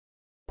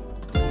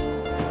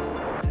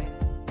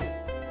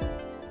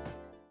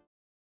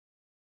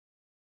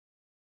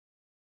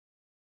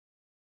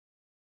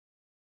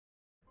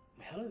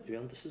Hello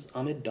everyone, this is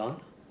Amit Don.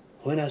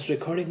 When I was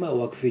recording my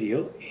work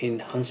video in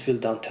Huntsville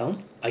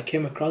downtown, I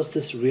came across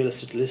this real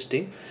estate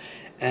listing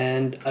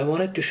and I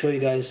wanted to show you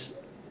guys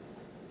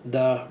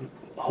the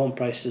home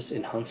prices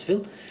in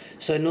Huntsville.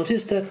 So I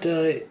noticed that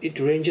it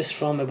ranges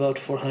from about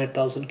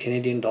 400,000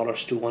 Canadian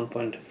dollars to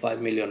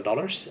 1.5 million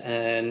dollars,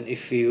 and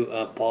if you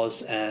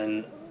pause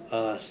and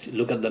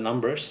look at the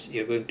numbers,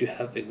 you're going to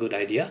have a good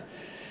idea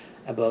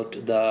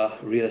about the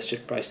real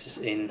estate prices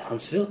in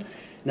Huntsville.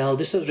 Now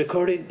this was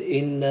recorded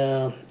in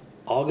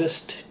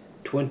August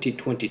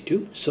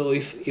 2022, so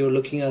if you're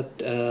looking at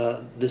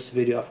this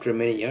video after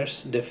many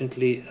years,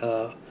 definitely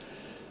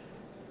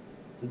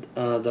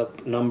the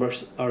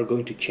numbers are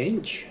going to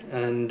change,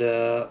 and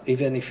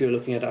even if you're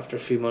looking at after a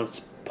few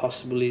months,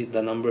 possibly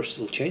the numbers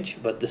will change,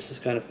 but this is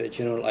kind of a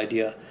general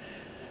idea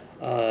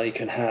you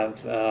can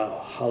have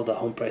how the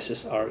home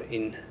prices are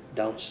in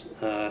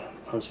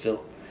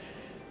Huntsville.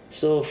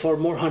 So for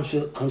more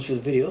Huntsville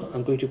video,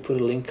 I'm going to put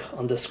a link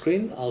on the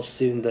screen. I'll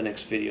see you in the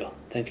next video.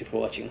 Thank you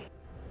for watching.